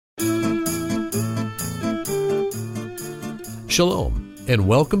Shalom, and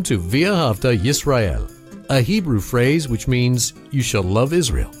welcome to V'ahavta Yisrael, a Hebrew phrase which means, you shall love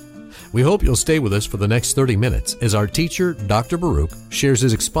Israel. We hope you'll stay with us for the next 30 minutes as our teacher, Dr. Baruch, shares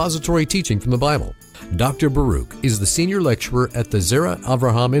his expository teaching from the Bible. Dr. Baruch is the senior lecturer at the Zera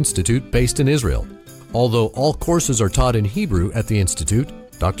Avraham Institute based in Israel. Although all courses are taught in Hebrew at the Institute,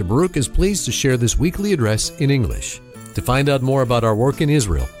 Dr. Baruch is pleased to share this weekly address in English. To find out more about our work in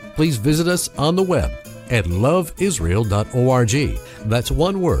Israel, please visit us on the web at loveisrael.org. That's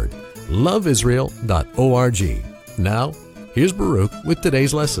one word, loveisrael.org. Now, here's Baruch with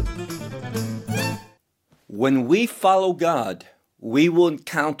today's lesson. When we follow God, we will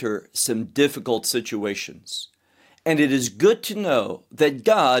encounter some difficult situations. And it is good to know that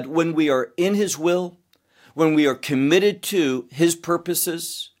God, when we are in His will, when we are committed to His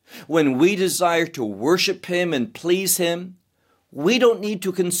purposes, when we desire to worship Him and please Him, we don't need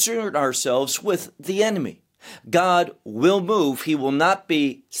to concern ourselves with the enemy. God will move. He will not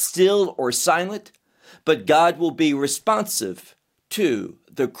be still or silent, but God will be responsive to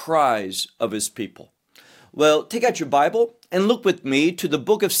the cries of His people. Well, take out your Bible and look with me to the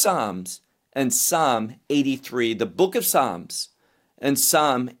book of Psalms and Psalm 83. The book of Psalms and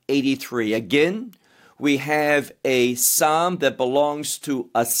Psalm 83. Again, we have a psalm that belongs to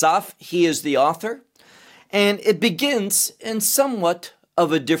Asaph. He is the author. And it begins in somewhat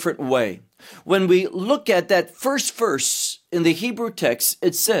of a different way. When we look at that first verse in the Hebrew text,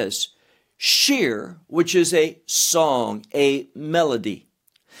 it says, shir, which is a song, a melody.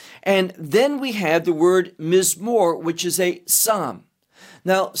 And then we have the word mizmor, which is a psalm.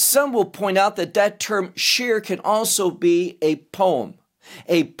 Now, some will point out that that term shir can also be a poem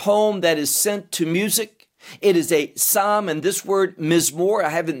that is sent to music. It is a psalm, and this word mizmor, I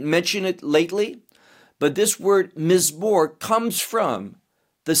haven't mentioned it lately, but this word mizmor comes from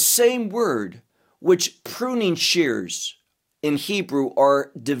the same word which pruning shears in Hebrew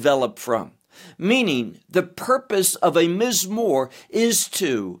are developed from. Meaning, the purpose of a mizmor is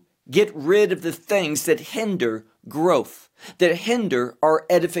to get rid of the things that hinder growth, that hinder our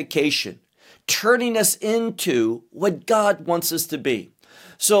edification, turning us into what God wants us to be.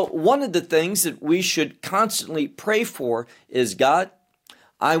 So one of the things that we should constantly pray for is, God,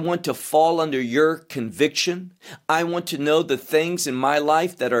 I want to fall under your conviction. I want to know the things in my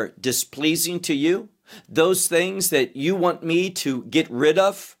life that are displeasing to you, those things that you want me to get rid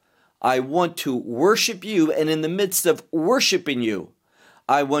of. I want to worship you, and in the midst of worshiping you,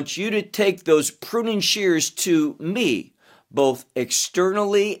 I want you to take those pruning shears to me, both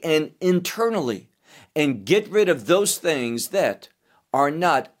externally and internally, and get rid of those things that are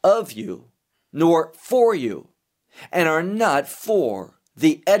not of you, nor for you, and are not for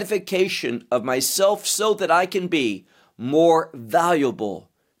the edification of myself, so that I can be more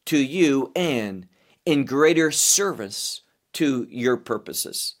valuable to you and in greater service to your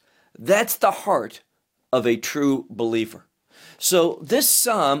purposes. That's the heart of a true believer. So this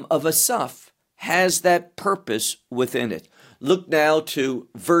psalm of Asaph has that purpose within it. Look now to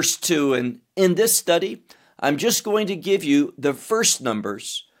verse 2, and in this study, I'm just going to give you the verse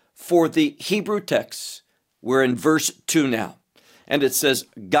numbers for the Hebrew text. We're in verse 2 now. And it says,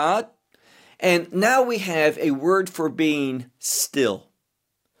 God, and now we have a word for being still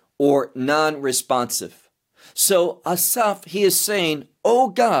or non-responsive. So Asaph, he is saying, oh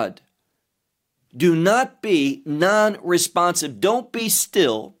God, do not be non-responsive. Don't be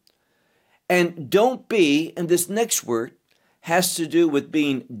still. And don't be, and this next word has to do with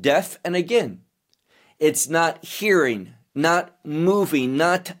being deaf. And again, it's not hearing, not moving,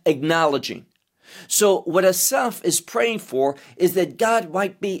 not acknowledging. So what Asaph is praying for is that God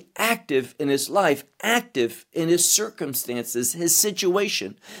might be active in his life, active in his circumstances, his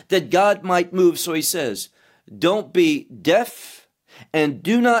situation, that God might move. So he says, don't be deaf and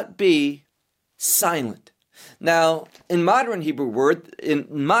do not be silent. Now, in modern Hebrew,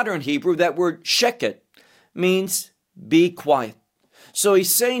 that word sheket means be quiet. So he's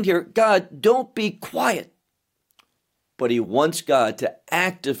saying here, God, don't be quiet. But he wants God to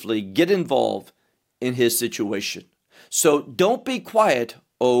actively get involved in his situation. So don't be quiet,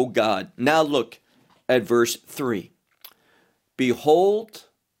 O God. Now look at verse 3. Behold,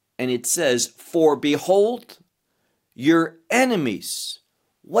 and it says, for behold, your enemies.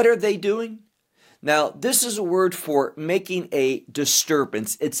 What are they doing? Now, this is a word for making a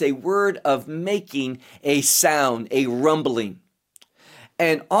disturbance. It's a word of making a sound, a rumbling.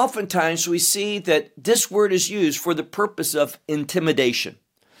 And oftentimes we see that this word is used for the purpose of intimidation.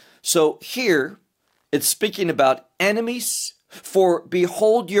 So here, it's speaking about enemies. For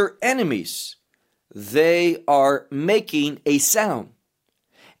behold your enemies, they are making a sound.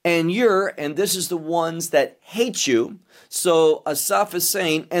 and this is the ones that hate you. So Asaph is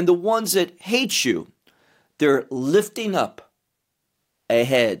saying, and the ones that hate you, they're lifting up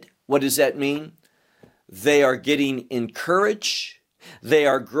ahead. What does that mean? They are getting encouraged. They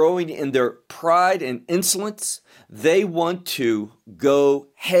are growing in their pride and insolence. They want to go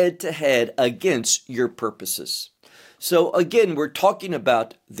head to head against your purposes. So again, we're talking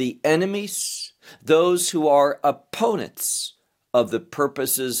about the enemies, those who are opponents of the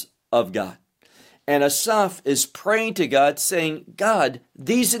purposes of God. And Asaph is praying to God, saying, God,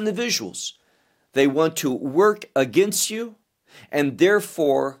 these individuals, they want to work against you, and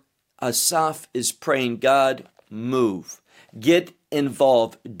therefore Asaph is praying, God, move, get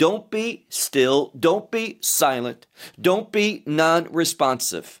involved. Don't be still. Don't be silent. Don't be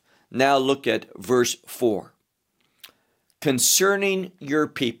non-responsive. Now look at verse 4. Concerning your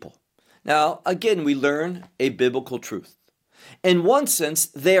people. Now, again, we learn a biblical truth. In one sense,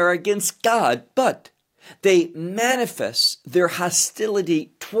 they are against God, but they manifest their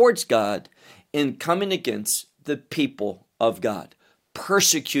hostility towards God in coming against the people of God,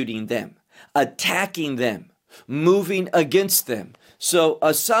 persecuting them, attacking them, moving against them. So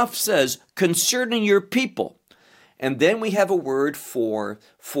Asaph says, concerning your people. And then we have a word for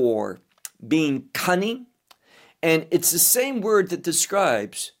being cunning. And it's the same word that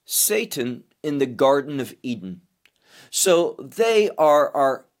describes Satan in the Garden of Eden. So they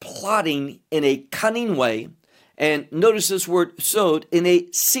are plotting in a cunning way. And notice this word sowed in a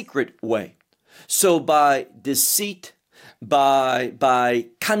secret way. So by deceit, by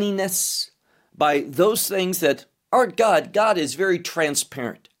cunningness, by those things that aren't God, God is very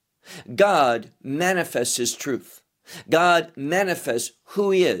transparent. God manifests his truth. God manifests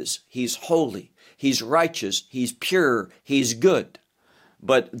who he is. He's holy. He's righteous. He's pure. He's good.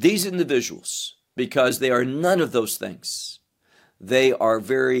 But these individuals, because they are none of those things, they are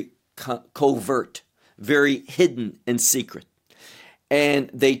very covert, very hidden and secret. And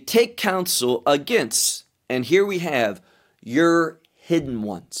they take counsel against, and here we have, your hidden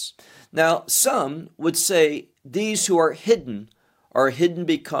ones. Now, some would say these who are hidden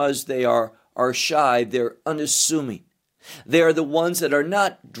because they are shy, they're unassuming. They are the ones that are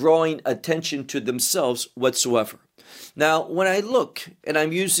not drawing attention to themselves whatsoever. Now, when I look, and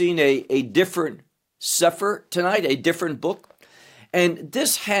I'm using a different sefer tonight, a different book, and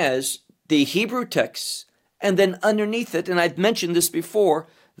this has the Hebrew text, and then underneath it, and I've mentioned this before,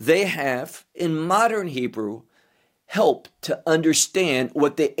 they have, in modern Hebrew, help to understand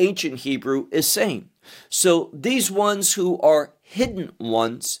what the ancient Hebrew is saying. So these ones who are hidden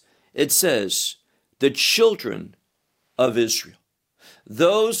ones, it says, the children of Israel.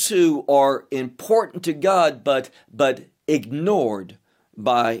 Those who are important to God, but ignored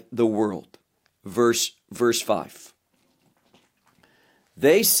by the world. Verse 5.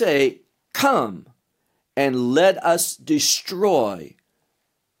 They say, come and let us destroy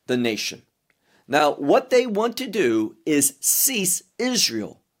the nation. Now, what they want to do is cease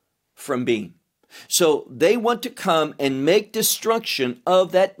Israel from being. So they want to come and make destruction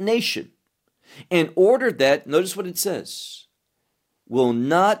of that nation in order that, notice what it says, will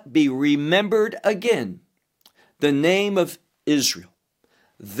not be remembered again the name of Israel.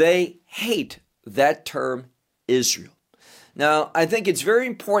 They hate that term Israel. Now, I think it's very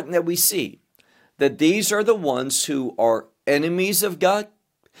important that we see that these are the ones who are enemies of God.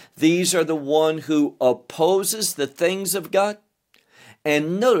 These are the one who opposes the things of God.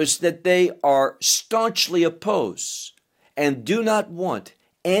 And notice that they are staunchly opposed and do not want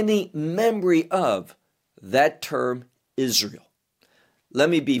any memory of that term Israel. Let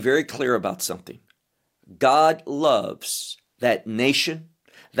me be very clear about something. God loves that nation,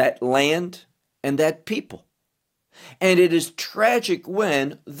 that land, and that people. And it is tragic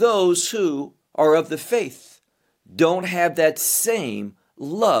when those who are of the faith don't have that same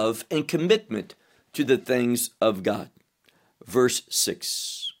love and commitment to the things of God. Verse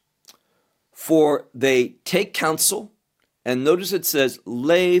 6. For they take counsel, and notice it says,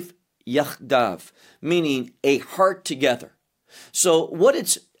 Lev Yachdav, meaning a heart together. So what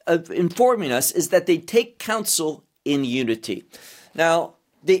it's informing us is that they take counsel in unity. Now,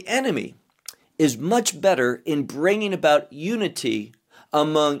 the enemy is much better in bringing about unity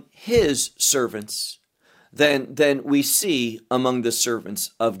among his servants than we see among the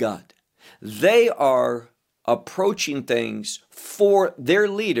servants of God. They are approaching things for their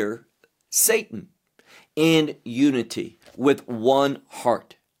leader, Satan, in unity with one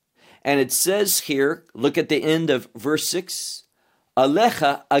heart. And it says here, look at the end of verse 6,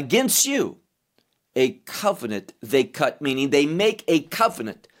 Alecha, against you, a covenant they cut, meaning they make a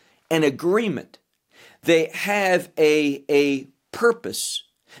covenant, an agreement. They have a purpose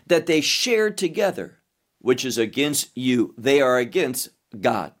that they shared together, which is against you. They are against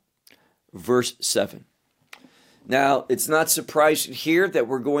God. Verse 7. Now, it's not surprising here that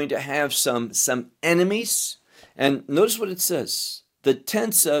we're going to have some enemies. And notice what it says. The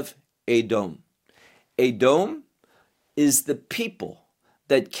tents of Edom. Edom is the people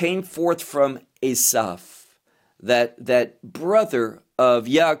that came forth from Esav, that brother of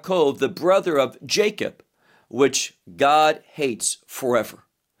Yaakov, the brother of Jacob, which God hates forever.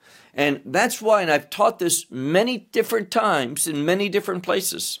 And that's why, and I've taught this many different times in many different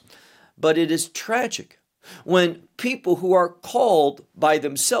places, but it is tragic when people who are called by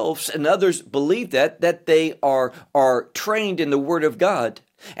themselves, and others believe that they are trained in the Word of God,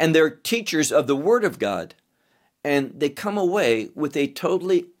 and they're teachers of the Word of God, and they come away with a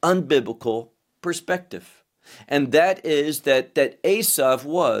totally unbiblical perspective. And that is that Esav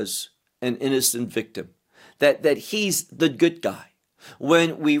was an innocent victim, that he's the good guy.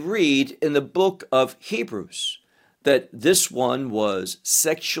 When we read in the book of Hebrews that this one was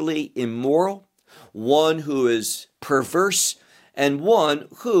sexually immoral, one who is perverse, and one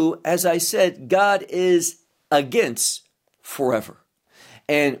who, as I said, God is against forever.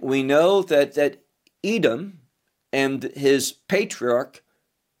 And we know that Edom and his patriarch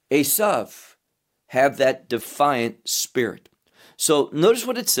Esav have that defiant spirit. So notice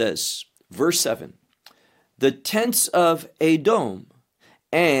what it says, verse 7. The tents of Edom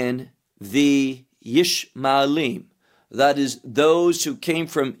and the Yishmaelim, that is those who came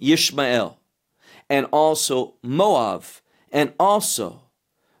from Yishmael, and also Moab, and also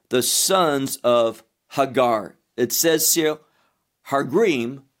the sons of Hagar. It says here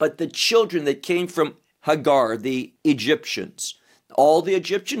Hagrim, but the children that came from Hagar, the Egyptians. All the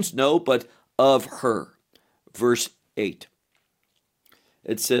Egyptians? No, but of her. Verse 8.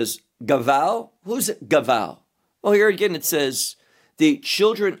 It says Gaval. Who's it? Gaval. Well, here again it says the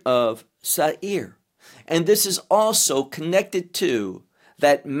children of Sair. And this is also connected to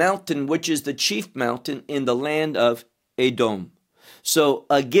that mountain, which is the chief mountain in the land of Edom. So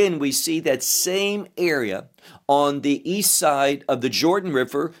again, we see that same area on the east side of the Jordan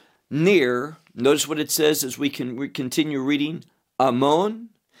River near, notice what it says as we continue reading, Ammon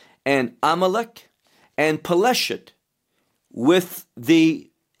and Amalek and Peleshet with the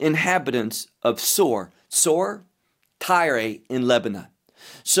inhabitants of Sor. Sor, Tyre in Lebanon.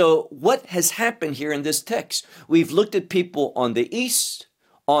 So what has happened here in this text? We've looked at people on the east,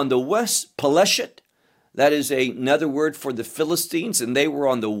 on the west, Peleshet. That is another word for the Philistines, and they were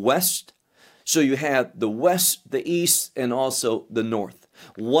on the west. So you have the west, the east, and also the north,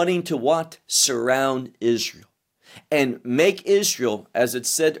 wanting to what? Surround Israel. And make Israel, as it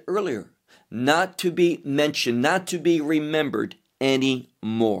said earlier, not to be mentioned, not to be remembered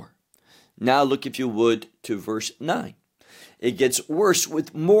anymore. Now look, if you would, to verse 9. It gets worse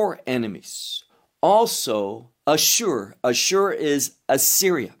with more enemies. Also, Ashur. Ashur is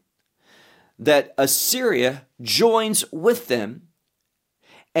Assyria. That Assyria joins with them,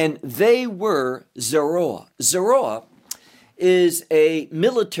 and they were Zerah. Zerah is a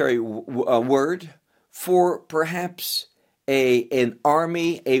military word for perhaps an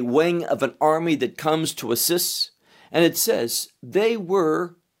army, a wing of an army that comes to assist. And it says they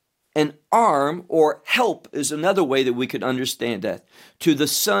were an arm, or help is another way that we could understand that, to the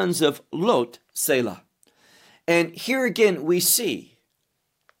sons of Lot, Selah. And here again we see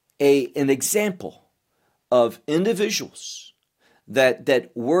an example of individuals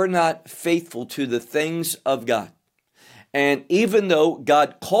that were not faithful to the things of God. And even though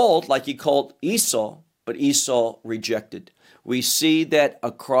God called, like he called Esau, but Esau rejected. We see that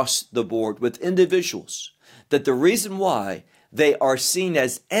across the board with individuals, that the reason why they are seen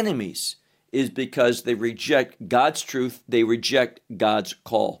as enemies is because they reject God's truth, they reject God's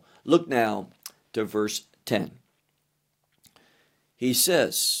call. Look now to verse 10. He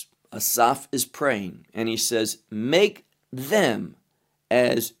says, Asaph is praying, and he says, make them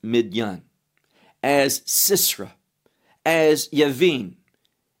as Midian, as Sisera, as Yavin,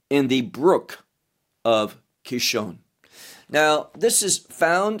 in the brook of Kishon. Now, this is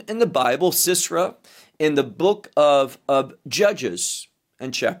found in the Bible, Sisera, in the book of Judges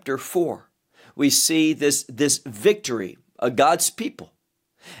in chapter 4. We see this victory of God's people.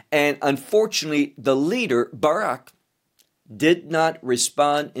 And unfortunately, the leader, Barak, did not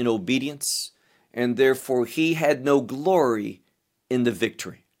respond in obedience, and therefore he had no glory in the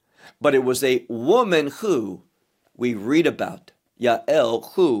victory. But it was a woman who we read about,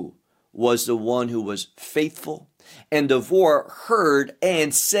 Yael, who was the one who was faithful, and Devorah heard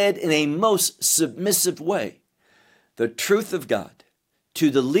and said in a most submissive way the truth of God to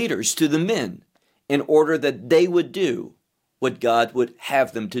the leaders, to the men, in order that they would do what God would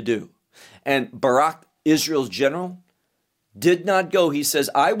have them to do. And Barak, Israel's general, did not go. He says,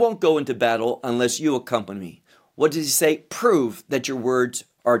 I won't go into battle unless you accompany me. What does he say? Prove that your words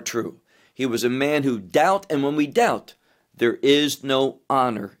are true. He was a man who doubt, and when we doubt, there is no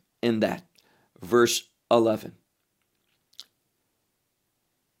honor in that. Verse 11.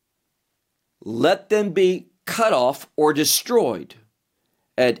 Let them be cut off or destroyed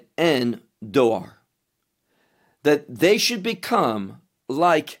at En Doar, that they should become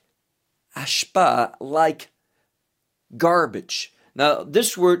like ashpa, like garbage. Now,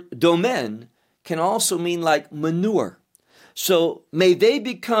 this word domen can also mean like manure. So may they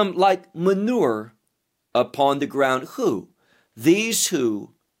become like manure upon the ground. Who? These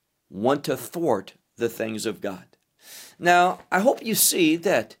who want to thwart the things of God. Now, I hope you see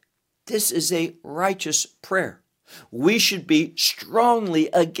that this is a righteous prayer. We should be strongly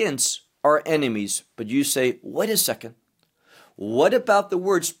against our enemies. But you say, wait a second. What about the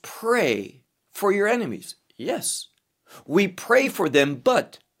words pray for your enemies? Yes, we pray for them,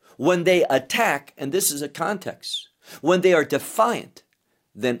 but when they attack, and this is a context, when they are defiant,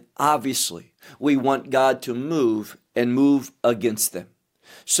 then obviously we want God to move and move against them.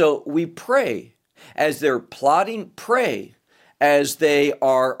 So we pray as they're plotting, pray as they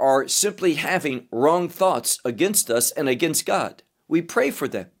are simply having wrong thoughts against us and against God. We pray for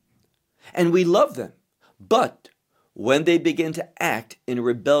them and we love them. But when they begin to act in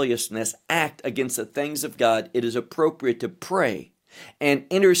rebelliousness, act against the things of God, it is appropriate to pray and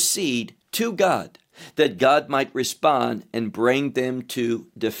intercede to God that God might respond and bring them to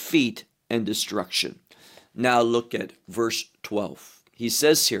defeat and destruction. Now look at verse 12. He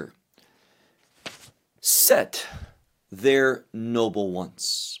says here, set their noble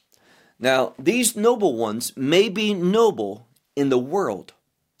ones. Now, these noble ones may be noble in the world,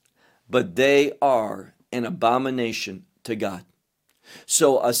 but they are an abomination to God.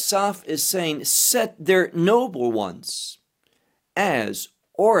 So Asaph is saying, set their noble ones as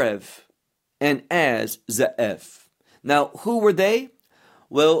Orev and as Ze'ev. Now, who were they?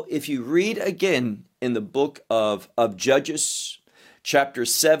 Well, if you read again in the book of Judges, chapter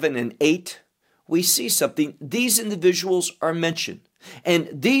 7 and 8, we see something. These individuals are mentioned. And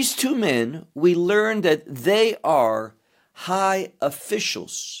these two men, we learn that they are high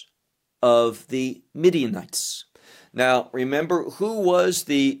officials of the Midianites. Now, remember who was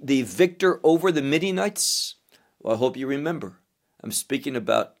the victor over the Midianites? Well, I hope you remember. I'm speaking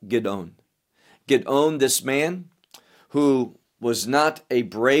about Gideon. Gideon, this man who was not a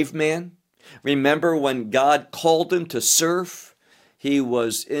brave man. Remember when God called him to serve? He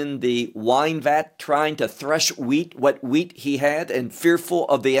was in the wine vat trying to thresh wheat, what wheat he had, and fearful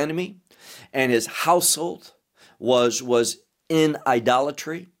of the enemy. And his household was in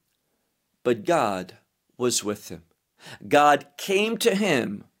idolatry. But God was with him. God came to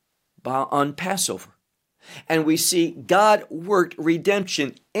him on Passover. And we see God worked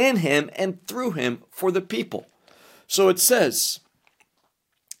redemption in him and through him for the people. So it says,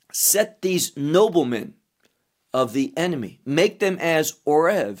 set these noblemen of the enemy, make them as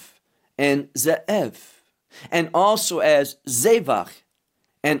Orev and Ze'ev, and also as Zevach,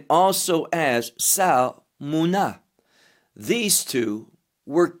 and also as Salmunah. These two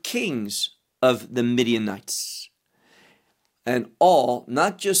were kings of the Midianites. And all,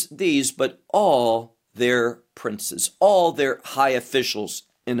 not just these, but all their princes, all their high officials,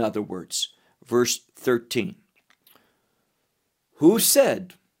 in other words. Verse 13. Who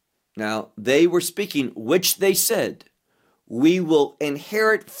said, now they were speaking, which they said, we will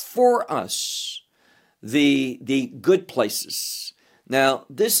inherit for us the good places. Now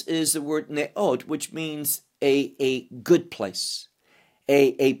this is the word ne'ot, which means a good place,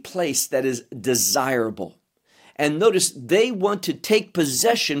 a place that is desirable. And notice they want to take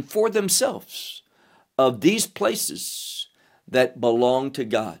possession for themselves of these places that belong to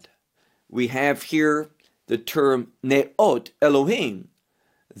God. We have here the term ne'ot Elohim,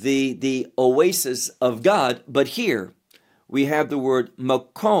 the oasis of God, but here we have the word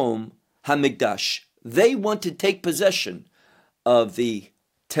Makom Hamikdash. They want to take possession of the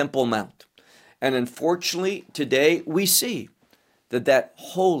Temple Mount. And unfortunately, today we see that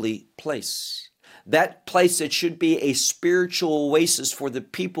holy place, that place that should be a spiritual oasis for the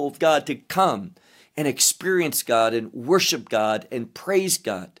people of God to come and experience God and worship God and praise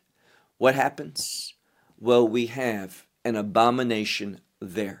God. What happens? Well, we have an abomination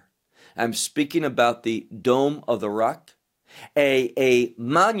there. I'm speaking about the Dome of the Rock, a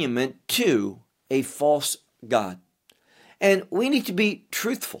monument to a false god. And we need to be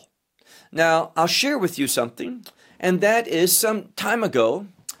truthful. Now, I'll share with you something, and that is some time ago,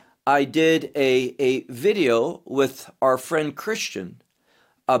 I did a video with our friend Christian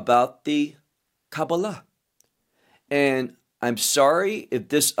about the Kabbalah. And I'm sorry if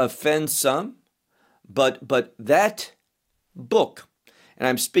this offends some, but that book, and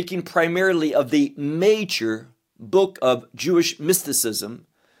I'm speaking primarily of the major book of Jewish mysticism,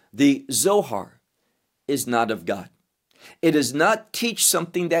 the Zohar, is not of God. It does not teach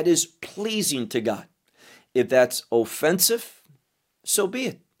something that is pleasing to God. If that's offensive, so be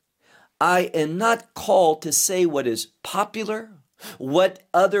it. I am not called to say what is popular, what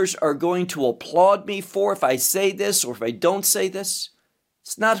others are going to applaud me for if I say this or if I don't say this.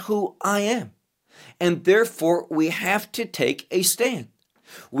 It's not who I am. And therefore, we have to take a stand.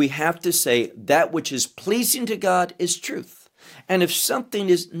 We have to say that which is pleasing to God is truth. And if something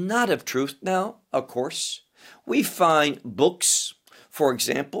is not of truth, now, of course, we find books, for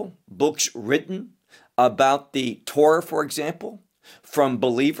example, books written about the Torah, for example, from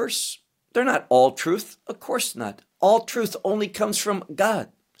believers. They're not all truth. Of course not. All truth only comes from God.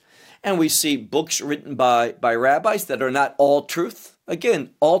 And we see books written by rabbis that are not all truth.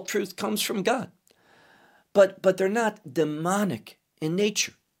 Again, all truth comes from God. But they're not demonic in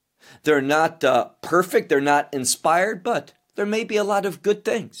nature. They're not perfect. They're not inspired, but there may be a lot of good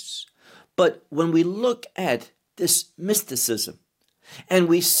things. But when we look at this mysticism and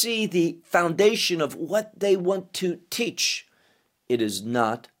we see the foundation of what they want to teach, it is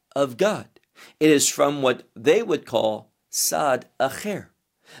not of God. It is from what they would call Sad Acher.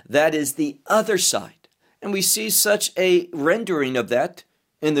 That is the other side. And we see such a rendering of that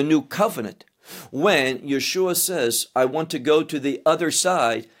in the New Covenant when Yeshua says, I want to go to the other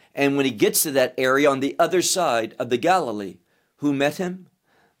side. And when he gets to that area on the other side of the Galilee, who met him?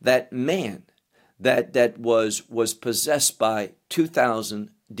 That man that was possessed by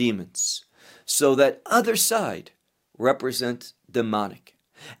 2,000 demons. So that other side represents demonic.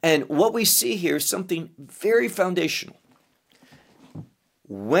 And what we see here is something very foundational.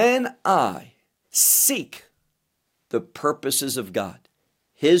 When I seek the purposes of God,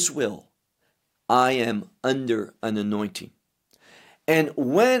 His will, I am under an anointing. And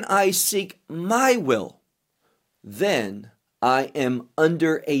when I seek my will, then I am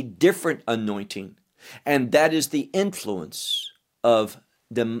under a different anointing. And that is the influence of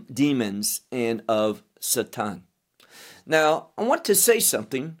the demons and of Satan. Now, I want to say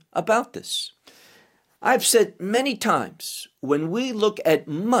something about this. I've said many times, when we look at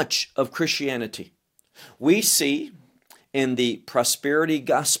much of Christianity, we see in the prosperity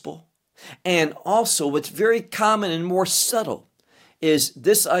gospel, and also what's very common and more subtle, is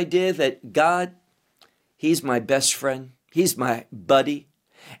this idea that God, He's my best friend, He's my buddy,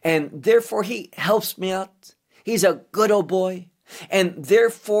 and therefore He helps me out. He's a good old boy, and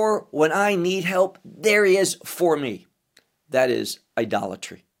therefore when I need help, there He is for me. That is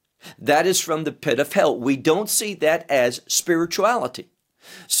idolatry. That is from the pit of hell. We don't see that as spirituality.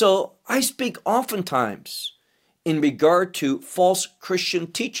 So I speak oftentimes in regard to false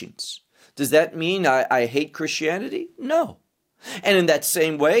Christian teachings. Does that mean I hate Christianity? No. And in that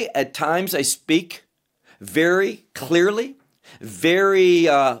same way, at times I speak very clearly, very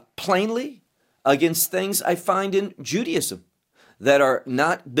plainly against things I find in Judaism that are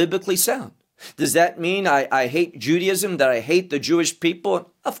not biblically sound. Does that mean I hate Judaism, that I hate the Jewish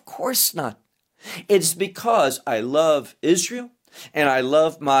people? Of course not. It's because I love Israel and I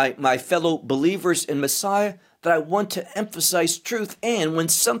love my fellow believers in Messiah that I want to emphasize truth. And when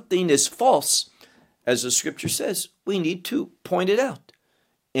something is false, as the scripture says, we need to point it out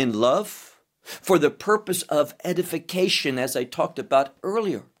in love for the purpose of edification, as I talked about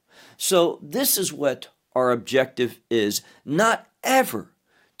earlier. So this is what our objective is, not ever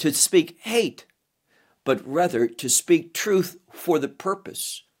to speak hate, but rather to speak truth for the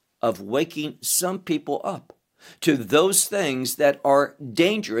purpose of waking some people up to those things that are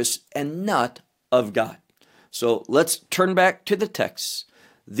dangerous and not of God. So let's turn back to the text.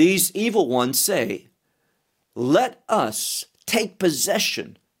 These evil ones say, let us take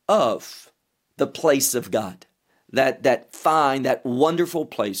possession of the place of God, that fine, that wonderful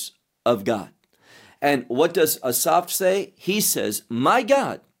place of God. And what does Asaph say? He says, my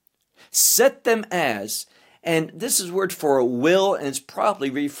God, set them as, and this is word for a will, and it's probably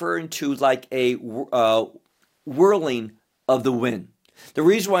referring to like a whirling of the wind. The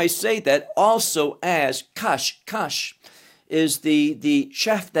reason why I say that also as kash. Kash is the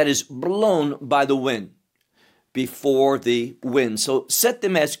chaff that is blown by the wind before the wind. So set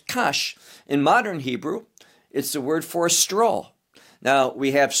them as kash. In modern Hebrew, it's the word for a straw. Now,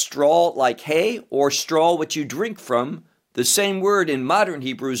 we have straw like hay or straw which you drink from. The same word in modern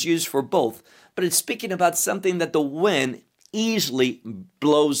Hebrew is used for both, but it's speaking about something that the wind easily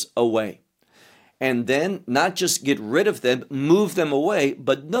blows away. And then not just get rid of them, move them away,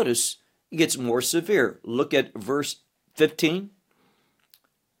 but notice it gets more severe. Look at verse 15.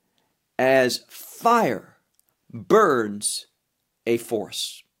 As fire burns a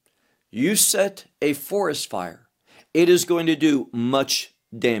forest. You set a forest fire, it is going to do much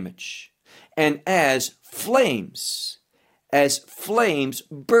damage. And as flames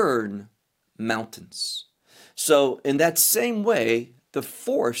burn mountains. So in that same way, the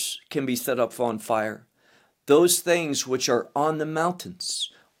forest can be set up on fire. Those things which are on the mountains,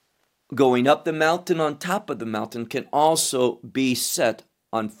 going up the mountain, on top of the mountain, can also be set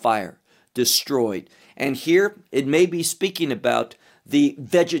on fire, destroyed. And here it may be speaking about the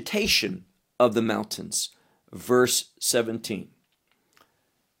vegetation of the mountains. Verse 17.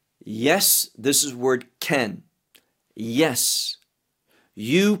 Yes, this is word ken. Yes,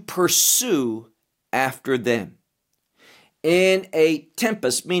 you pursue after them. In a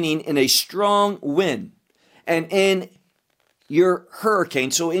tempest, meaning in a strong wind, and in your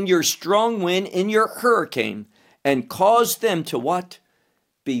hurricane, so in your strong wind, in your hurricane, and cause them to what?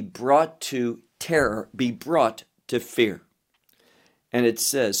 Be brought to terror, be brought to fear. And it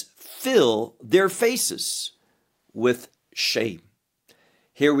says, fill their faces with shame.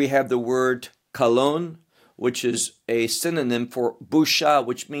 Here we have the word kalon, which is a synonym for busha,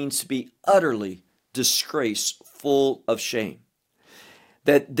 which means to be utterly disgraced, full of shame.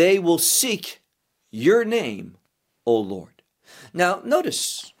 That they will seek your name, O Lord. Now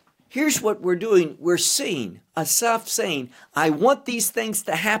notice, here's what we're doing. We're seeing Asaph saying, I want these things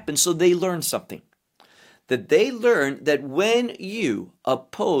to happen so they learn something. That they learn that when you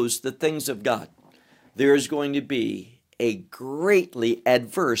oppose the things of God, there is going to be a greatly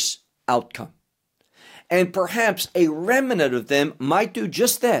adverse outcome. And perhaps a remnant of them might do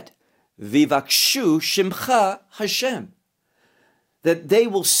just that. Vivakshu Shimcha Hashem. That they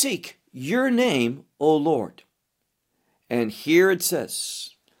will seek your name, O Lord. And here it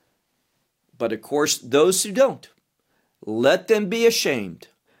says, but of course, those who don't, let them be ashamed.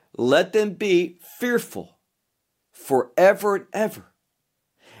 Let them be fearful forever and ever.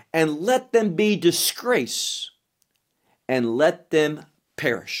 And let them be disgraced. And let them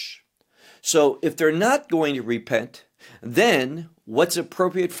perish. So if they're not going to repent, then what's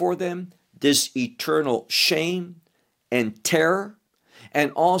appropriate for them? This eternal shame and terror,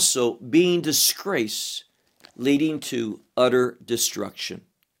 and also being disgraced, leading to utter destruction.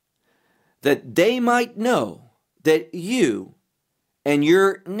 That they might know that you and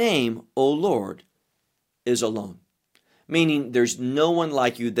your name, O Lord, is alone. Meaning there's no one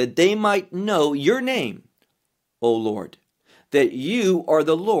like you, that they might know your name, O Lord, that you are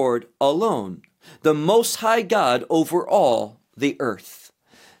the Lord alone, the Most High God over all the earth.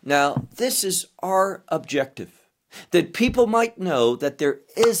 Now, this is our objective, that people might know that there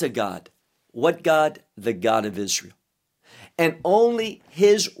is a God. What God? The God of Israel. And only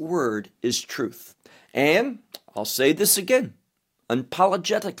His word is truth. And I'll say this again,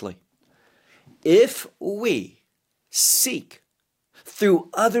 unapologetically. If we seek through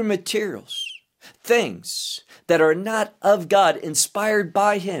other materials, things that are not of God, inspired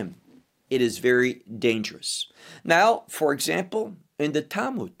by Him, it is very dangerous. Now, for example, in the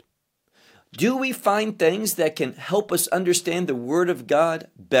Talmud, do we find things that can help us understand the Word of God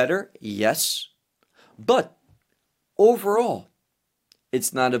better? Yes. But overall,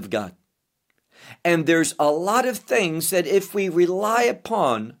 it's not of God. And there's a lot of things that if we rely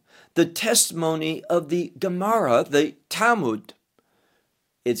upon the testimony of the Gemara, the Talmud,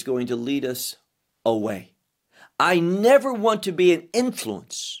 it's going to lead us away. I never want to be an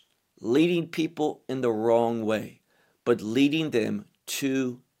influence leading people in the wrong way, but leading them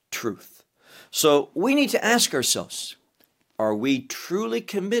to truth. So we need to ask ourselves, are we truly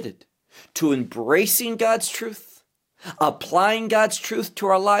committed to embracing God's truth, applying God's truth to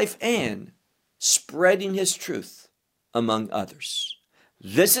our life, and spreading His truth among others?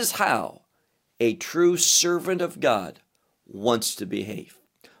 This is how a true servant of God wants to behave.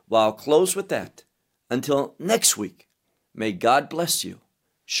 Well, I'll close with that. Until next week, may God bless you.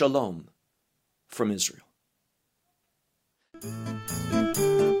 Shalom from Israel.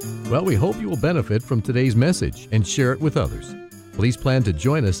 Well, we hope you will benefit from today's message and share it with others. Please plan to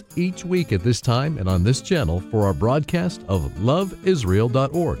join us each week at this time and on this channel for our broadcast of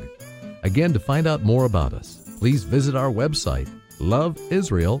loveisrael.org. Again, to find out more about us, please visit our website,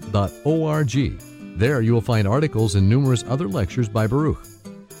 loveisrael.org. There you will find articles and numerous other lectures by Baruch.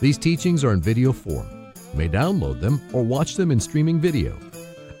 These teachings are in video form. You may download them or watch them in streaming video.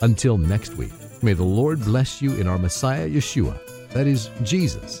 Until next week, may the Lord bless you in our Messiah Yeshua, that is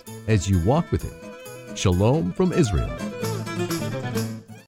Jesus, as you walk with Him. Shalom from Israel.